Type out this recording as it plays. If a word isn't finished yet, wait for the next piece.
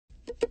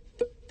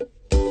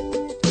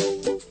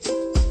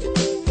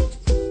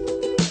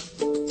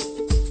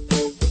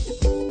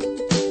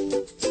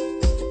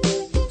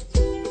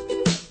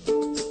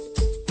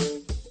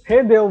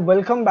Hey there,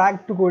 welcome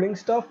back to Coding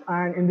Stuff.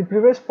 And in the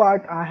previous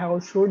part, I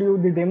have showed you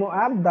the demo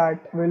app that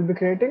we'll be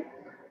creating,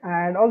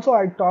 and also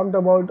I talked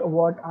about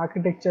what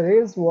architecture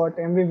is, what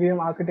MVVM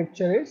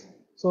architecture is.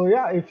 So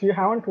yeah, if you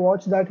haven't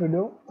watched that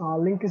video,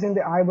 link is in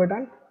the I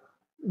button.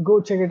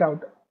 Go check it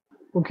out.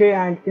 Okay,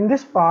 and in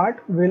this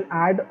part, we'll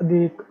add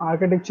the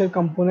architecture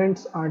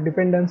components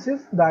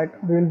dependencies that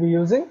we'll be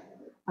using,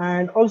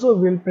 and also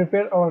we'll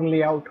prepare our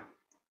layout.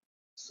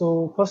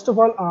 So first of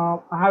all,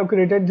 I have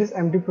created this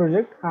empty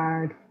project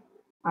and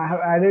I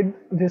have added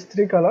these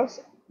three colors.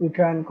 You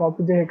can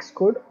copy the hex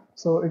code.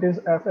 So it is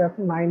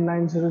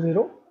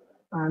FF9900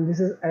 and this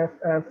is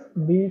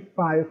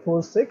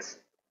FFB546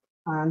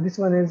 and this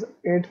one is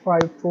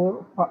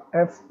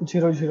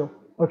 854F00.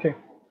 Okay.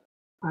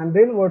 And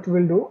then what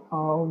we'll do,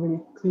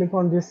 we'll click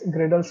on this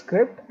Gradle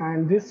script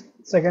and this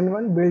second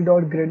one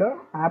build.grader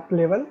app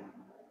level,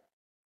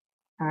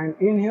 and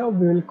in here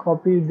we will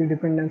copy the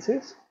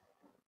dependencies.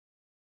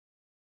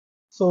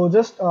 So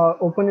just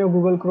open your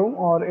Google Chrome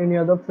or any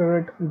other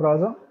favorite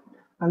browser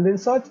and then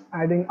search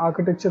adding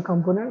architecture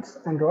components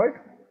Android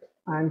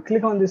and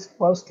click on this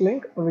first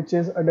link, which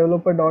is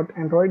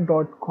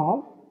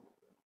developer.android.com,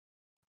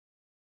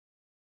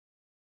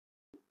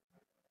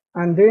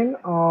 and then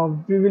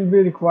we will be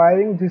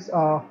requiring this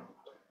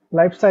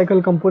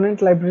lifecycle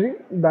component library,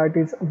 that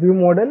is view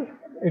model.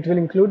 It will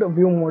include a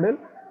view model,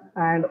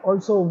 and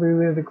also we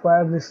will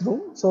require this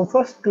room. So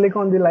first click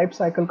on the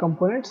lifecycle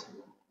components.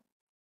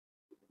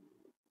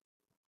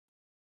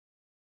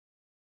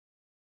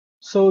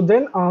 So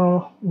then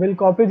we'll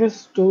copy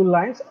these two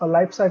lines, a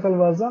lifecycle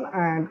version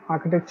and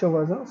architecture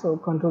version. So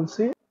Control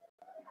C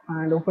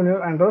and open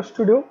your Android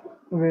Studio.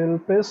 We'll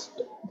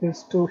paste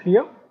these two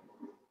here,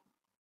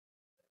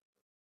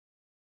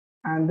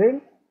 and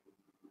then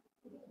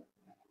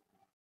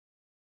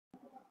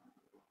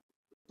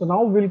so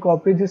now we'll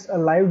copy this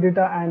live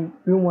data and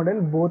view model,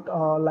 both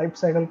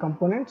lifecycle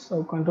components.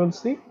 So Control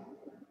C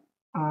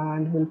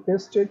and we'll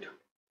paste it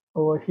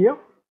over here.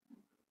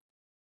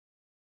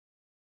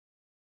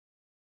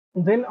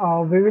 Then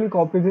we will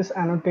copy this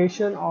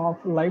annotation of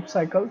life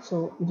cycle.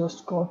 So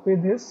just copy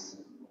this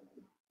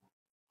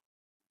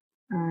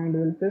and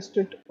we'll paste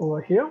it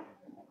over here.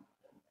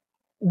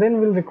 Then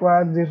we'll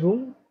require the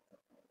room.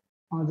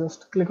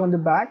 Just click on the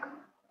back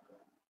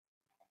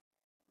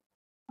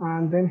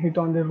and then hit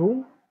on the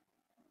room.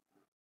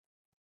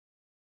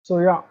 So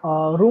yeah,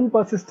 room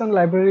persistent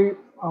library,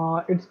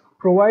 it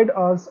provides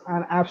us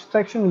an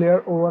abstraction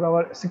layer over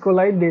our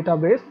SQLite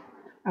database,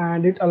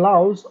 and it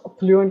allows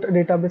fluent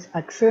database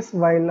access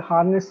while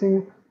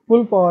harnessing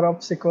full power of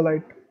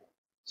SQLite.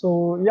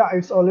 So yeah,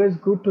 it's always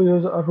good to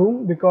use a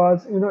room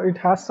because it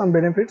has some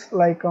benefits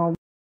like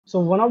so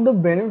one of the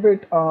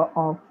benefit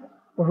of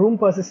room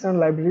persistent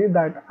library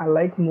that I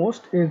like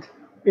most is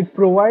it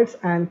provides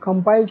an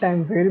compile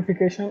time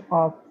verification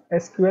of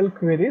SQL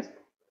queries.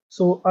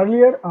 So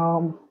earlier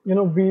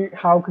we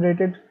have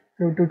created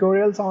few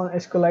tutorials on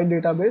SQLite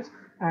database,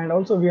 and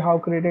also we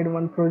have created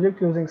one project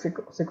using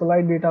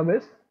SQLite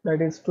database,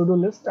 that is to-do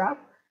list app.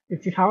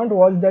 If you haven't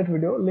watched that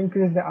video, link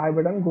is in the I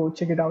button, go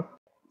check it out.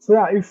 So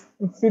yeah, if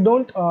we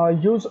don't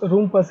use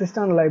room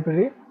persistent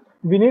library,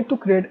 we need to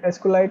create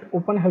SQLite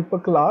open helper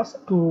class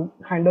to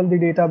handle the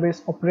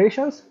database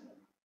operations.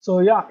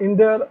 So yeah, in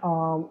there,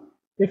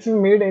 if you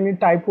made any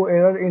typo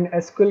error in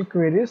SQL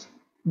queries,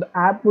 the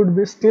app would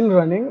be still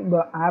running,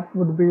 the app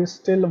would be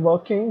still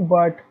working,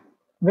 but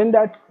when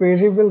that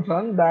query will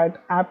run,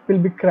 that app will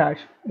be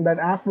crashed, that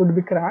app would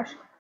be crashed.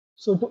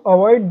 So to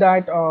avoid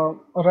that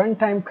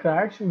runtime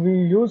crash, we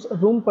use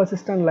room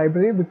persistent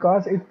library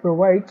because it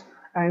provides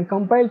and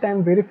compile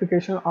time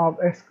verification of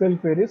SQL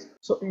queries.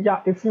 So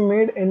yeah, if you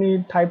made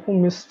any typo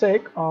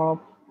mistake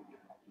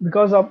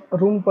because of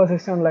room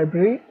persistent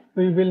library,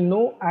 we will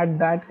know at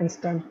that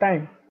instant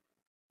time.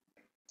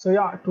 So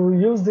yeah, to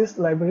use this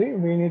library,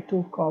 we need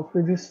to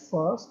copy this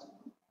first.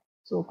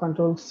 So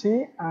Control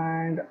C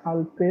and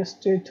I'll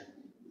paste it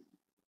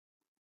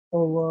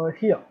over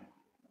here.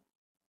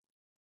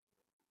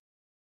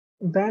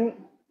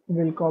 Then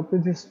we'll copy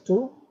this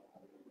too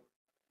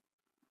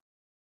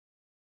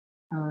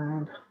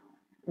and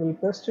we'll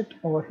paste it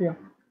over here.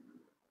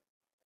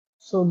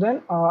 So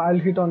then I'll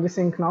hit on the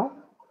sync now.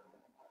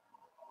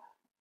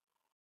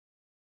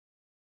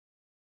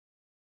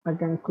 I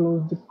can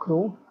close the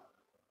Chrome.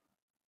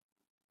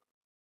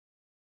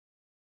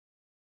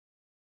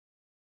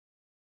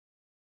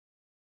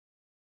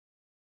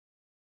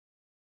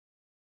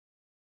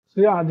 So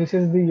yeah, this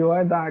is the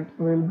UI that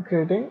we'll be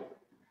creating,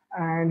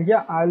 and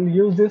yeah, I'll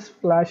use this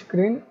splash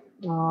screen.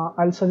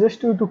 I'll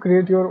suggest you to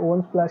create your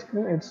own splash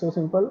screen. It's so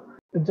simple.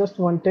 It's just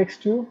one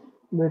text view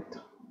with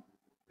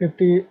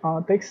 50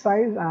 text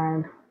size,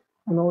 and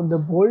the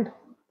bold,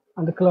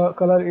 and the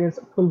color is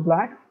full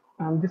black,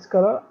 and this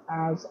color,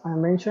 as I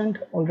mentioned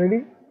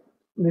already,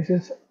 this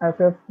is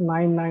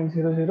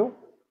FF9900,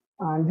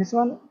 and this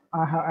one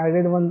I have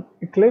added one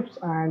eclipse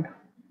and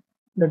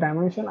the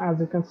dimension, as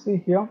you can see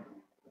here,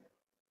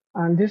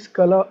 and this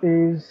color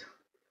is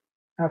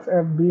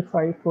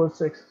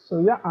FFB546. So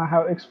yeah, I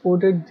have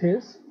exported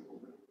this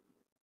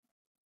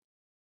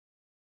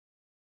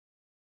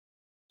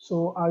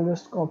So I'll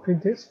just copy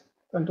this,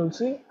 Control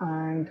C,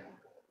 and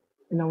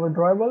in our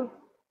drawable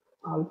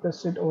I'll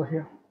paste it over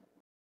here.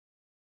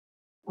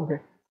 Okay,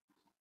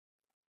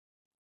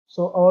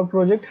 so our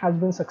project has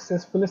been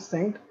successfully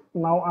synced.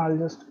 Now I'll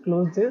just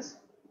close this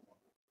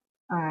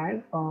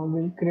and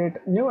we'll create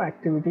new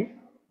activity.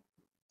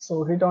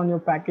 So hit on your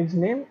package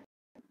name,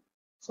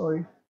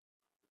 sorry,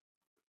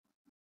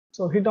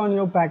 so hit on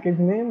your package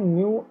name,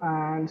 new,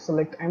 and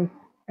select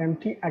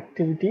empty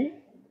activity,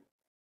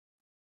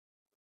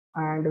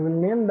 and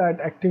we'll name that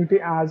activity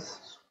as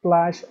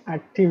splash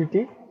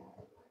activity.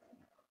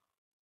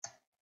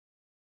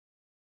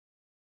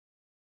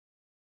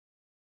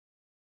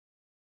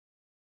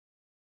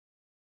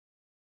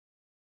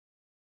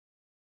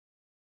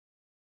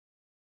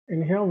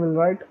 In here we'll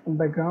write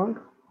background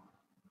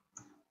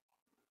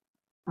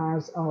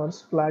as our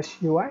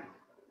splash UI.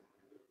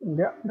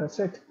 Yeah, that's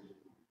it.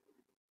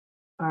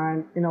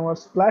 And in our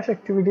splash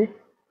activity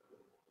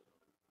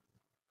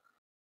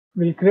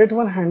we'll create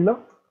one handler.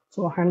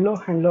 So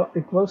handler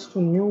equals to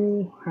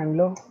new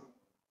handler,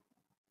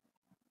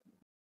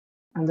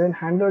 and then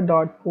handler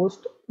dot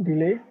post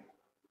delay,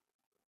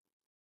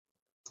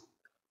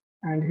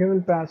 and here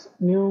we'll pass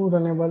new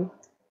runnable,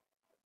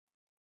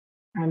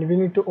 and we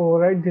need to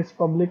override this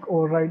public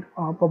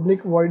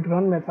void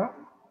run method,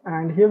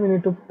 and here we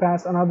need to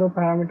pass another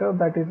parameter,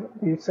 that is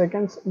the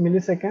seconds,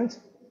 milliseconds,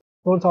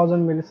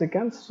 4000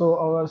 milliseconds. So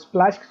our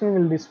splash screen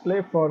will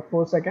display for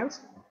 4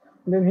 seconds.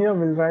 Then here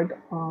we'll write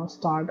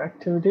start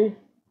activity,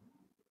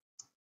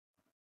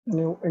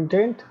 new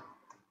intent,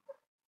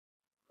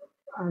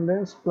 and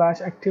then splash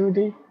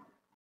activity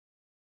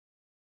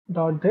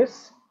dot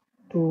this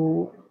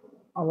to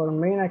our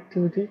main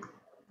activity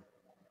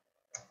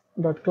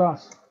dot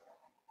class,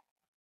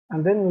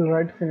 and then we'll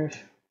write finish,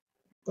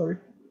 sorry,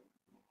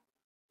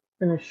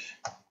 finish.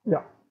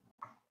 Yeah,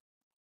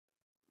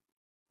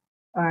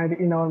 and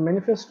in our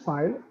manifest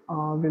file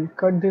we'll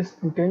cut this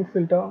intent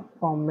filter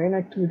from main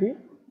activity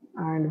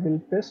and we'll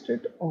paste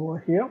it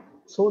over here.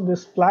 So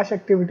this splash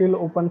activity will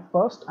open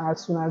first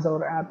as soon as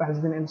our app has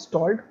been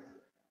installed.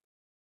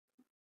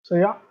 So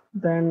yeah,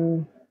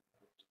 then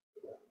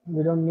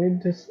we don't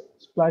need this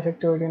splash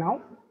activity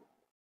now.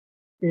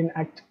 In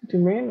activity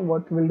main,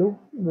 what we'll do,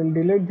 we'll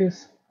delete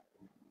this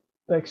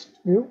text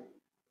view,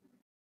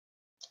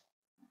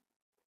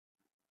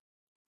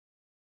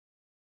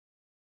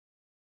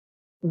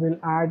 we'll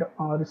add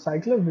a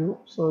recycler view.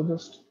 So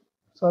just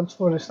search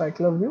for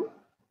recycler view,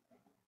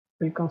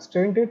 we'll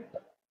constrain it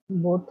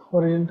both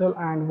horizontal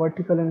and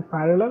vertical in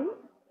parallel,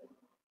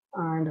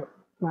 and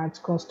match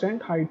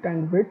constraint height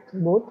and width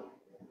both.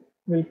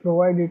 We'll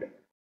provide it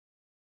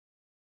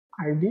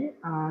ID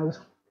as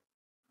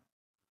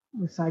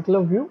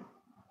recycler view,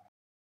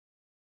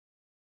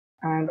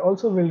 and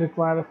also we'll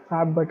require a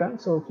fab button,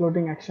 so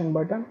floating action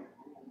button.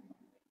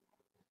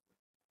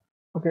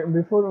 Okay,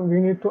 before we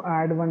need to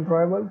add one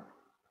drawable.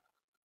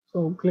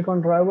 So click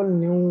on drawable,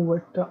 new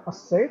vector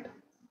asset,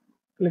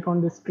 click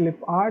on this clip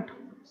art,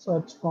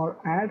 search for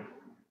add,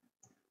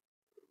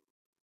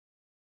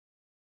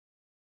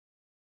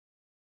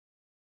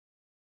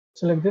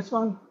 select this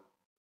one,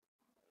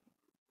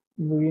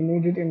 we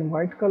need it in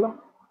white color.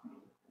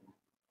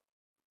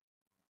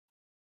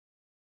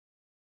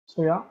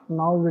 So yeah,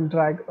 now we'll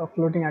drag a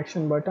floating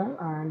action button,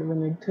 and we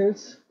need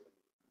this,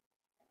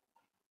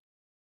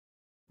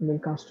 we'll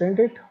constrain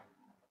it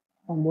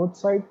on both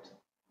sides,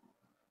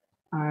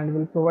 and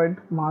we'll provide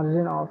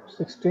margin of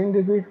 16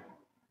 degrees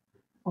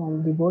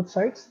on the both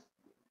sides.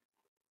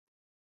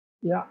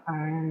 Yeah,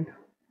 and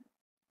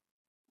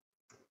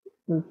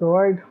we'll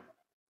provide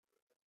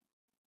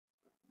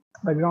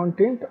background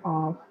tint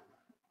of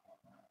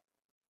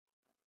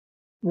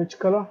which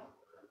color,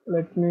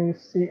 let me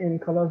see in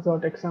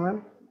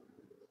colors.xml.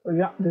 So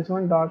yeah, this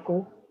one, dark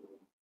O,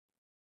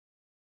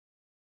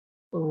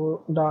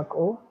 so dark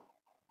O,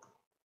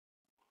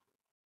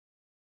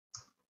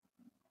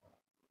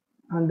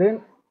 and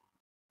then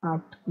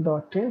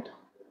apt.tint,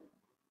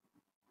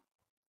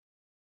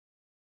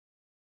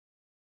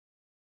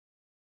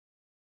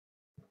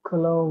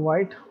 color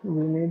white,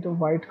 we need a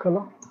white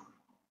color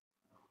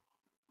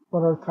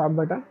for our fab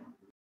button.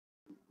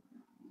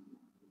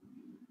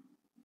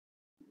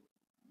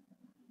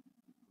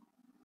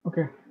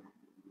 Okay,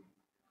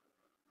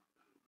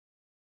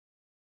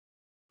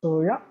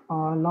 so yeah,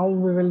 now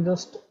we will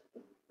just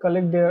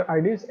collect their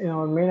IDs in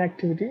our main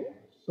activity.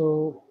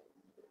 So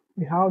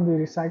we have the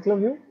recycler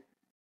view,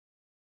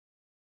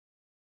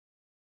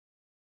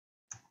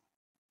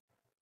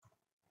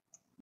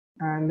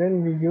 and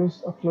then we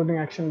use a floating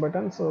action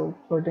button. So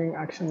floating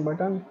action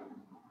button,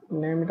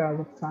 name it as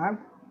a fab,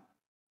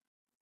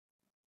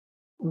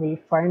 we'll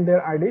find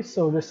their IDs.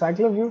 So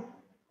recycler view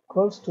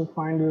equals to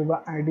find view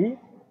by ID,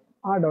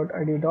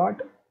 r.id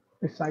dot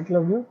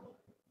recycler view,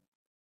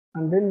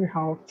 and then we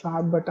have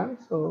fab button.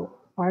 So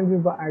find view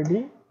by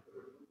ID,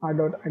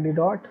 r.id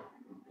dot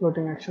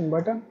floating action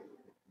button.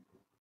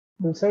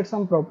 We'll set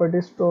some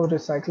properties to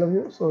recycler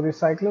view. So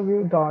recycler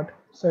view dot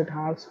set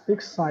has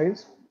fixed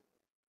size,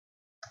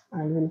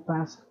 and we'll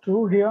pass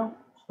true here,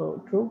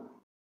 so true,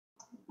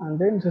 and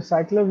then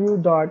recycler view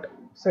dot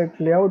set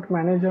layout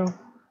manager,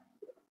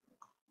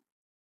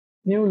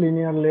 new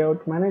linear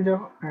layout manager,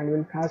 and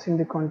we'll pass in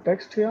the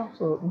context here.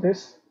 So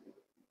this,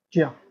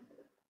 yeah.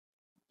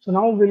 So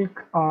now we'll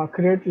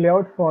create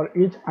layout for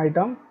each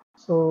item.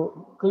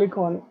 So click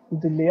on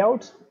the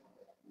layouts,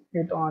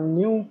 hit on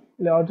new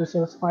layout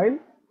resource file.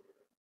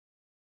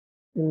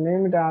 We'll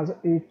name it as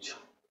each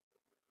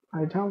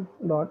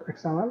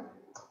item.xml.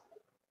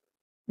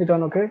 Hit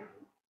on OK.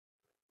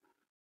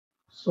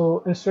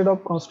 So instead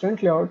of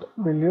constraint layout,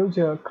 we'll use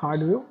a card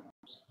view.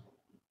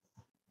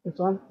 This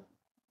one,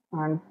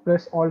 and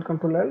press Alt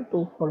Ctrl L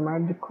to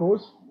format the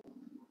code.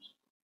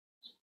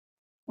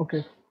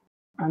 Okay,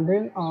 and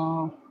then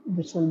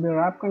this will be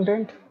wrap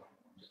content.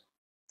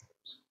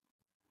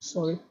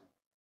 Sorry,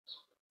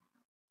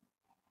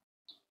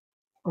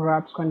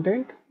 wrap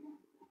content,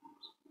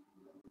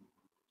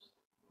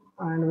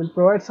 and we'll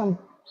provide some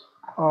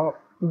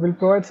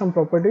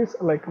properties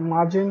like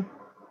margin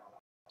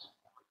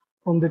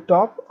from the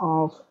top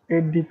of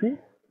 8 dp,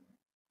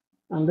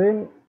 and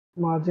then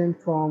margin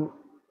from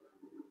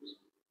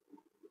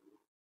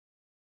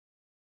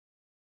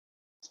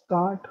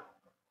start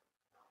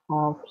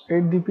of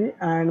 8 dp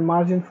and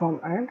margin from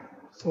end,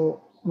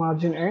 so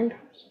margin end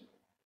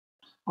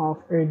of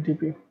 8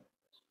 dp.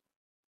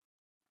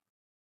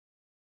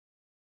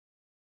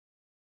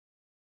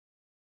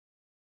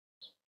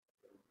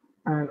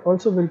 And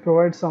also we'll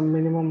provide some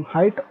minimum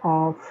height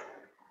of,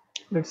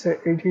 let's say,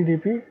 80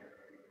 dp,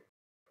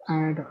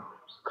 and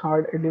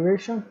card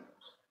elevation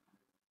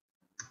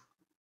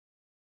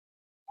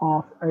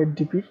of 8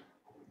 dp.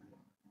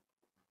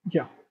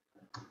 Yeah,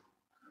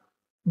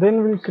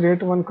 then we'll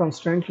create one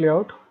constraint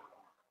layout.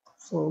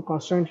 So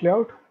constraint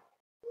layout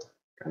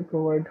can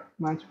provide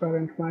match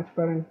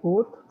parent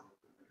both,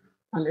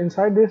 and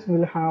inside this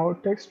we'll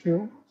have text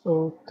view.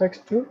 So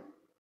text view,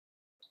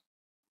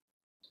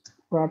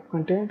 wrap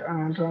content,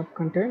 and wrap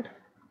content.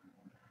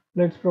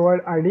 Let's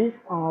provide id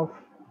of,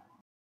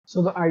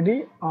 so the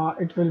id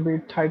it will be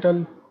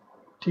title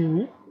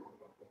tv,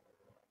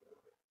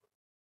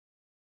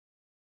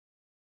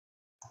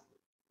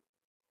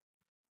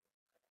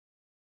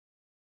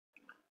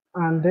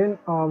 and then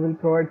we'll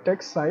provide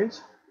text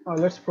size.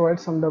 Let's provide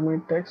some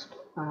dummy text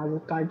as a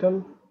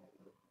title,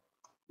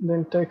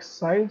 then text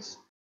size,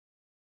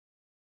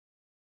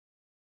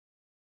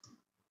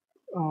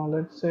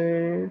 let's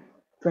say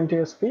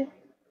 20 sp.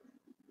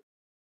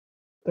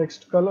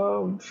 Text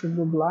color should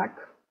be black,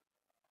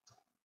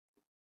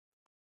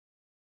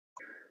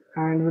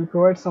 and we'll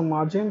provide some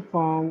margin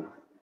from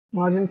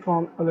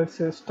let's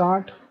say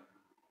start,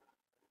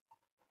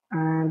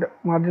 and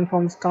margin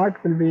from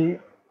start will be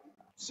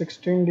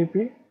 16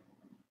 dp,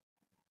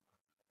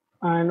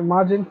 and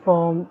margin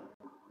from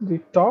the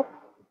top,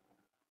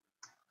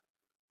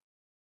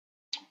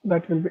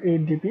 that will be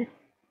 8 dp.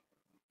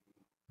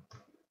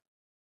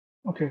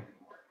 Okay,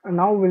 and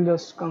now we'll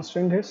just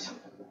constrain this.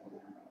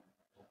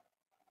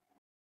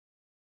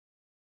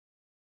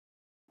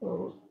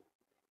 So,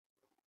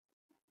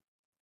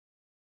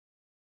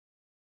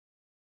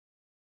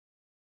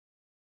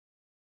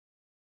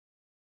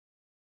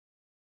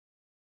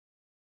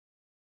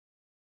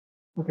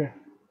 okay,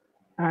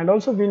 and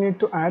also we need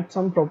to add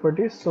some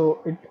properties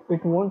so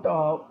it won't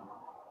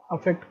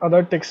affect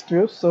other text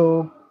views.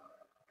 So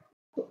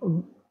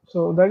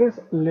that is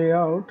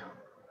layout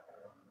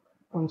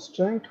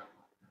constraint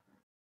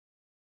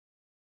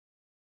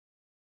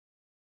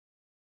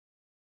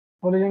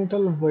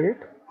horizontal weight,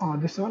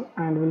 this one,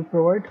 and we'll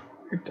provide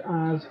it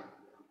as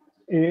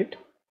 8,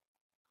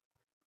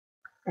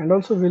 and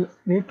also we'll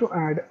need to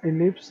add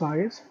ellipse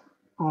size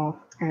of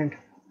end.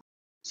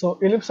 So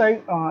ellipse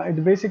size,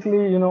 it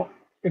basically,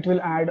 it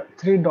will add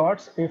 3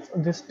 dots if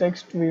this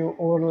text view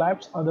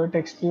overlaps other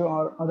text view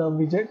or other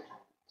widget.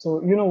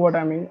 So you know what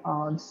I mean.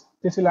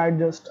 This will add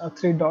just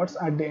 3 dots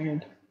at the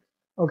end.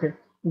 Okay,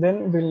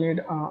 then we'll need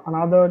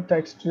another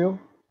text view.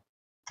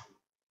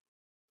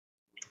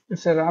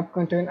 It's a wrap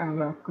content and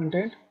wrap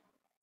content.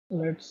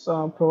 Let's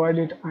provide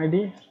it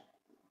id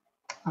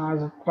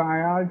as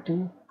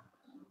priority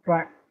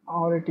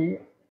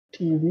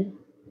tv,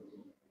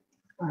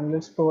 and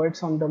let's provide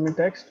some dummy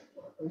text.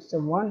 It's a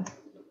 1.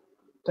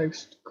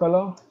 Text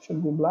color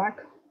should be black.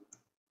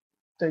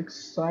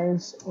 Text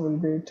size will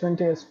be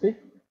 20 sp,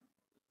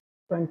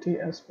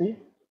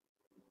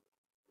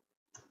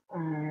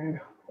 and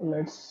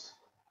let's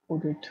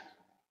put it,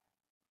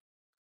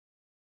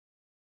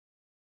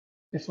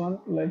 this one,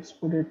 let's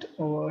put it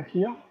over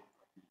here.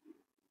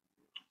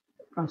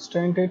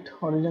 Constraint it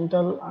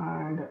horizontal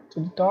and to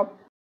the top,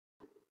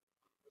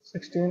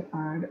 16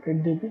 and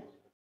 8 dp.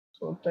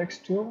 So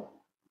text view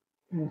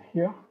in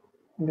here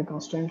in the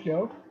constraint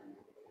layout,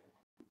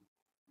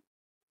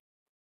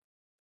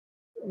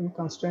 we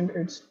constraint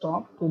its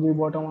top to the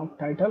bottom of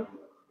title,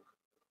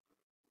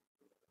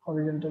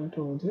 horizontal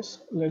to this.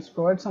 Let's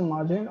provide some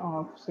margin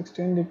of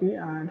 16 dp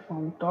and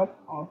from top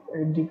of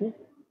 8 dp,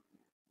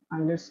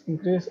 and let's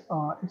increase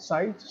its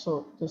size.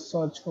 So just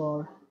search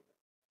for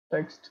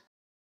text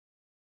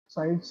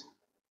size,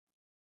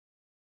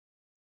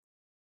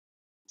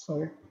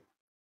 sorry,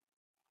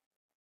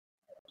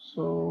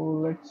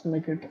 So let's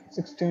make it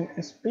 16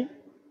 sp.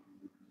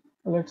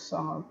 Let's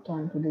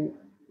turn to the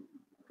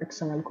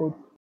XML code.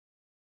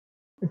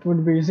 It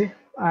would be easy.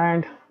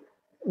 And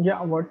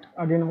yeah, what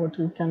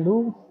we can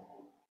do,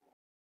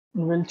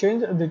 we'll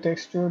change the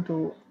texture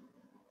to,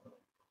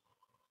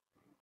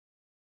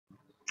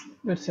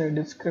 let's say,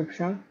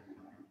 description.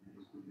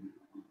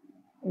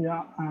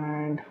 Yeah,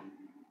 and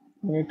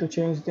we need to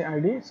change the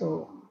ID,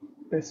 so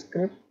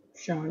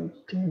description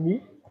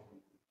TV.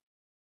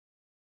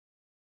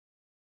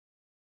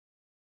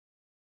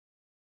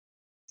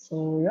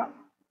 So yeah,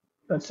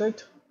 that's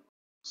it.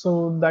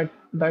 So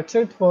that's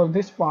it for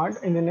this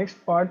part. In the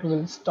next part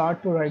we'll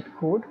start to write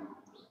code.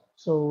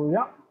 So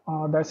yeah,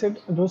 that's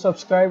it. Do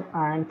subscribe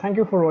and thank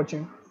you for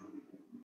watching.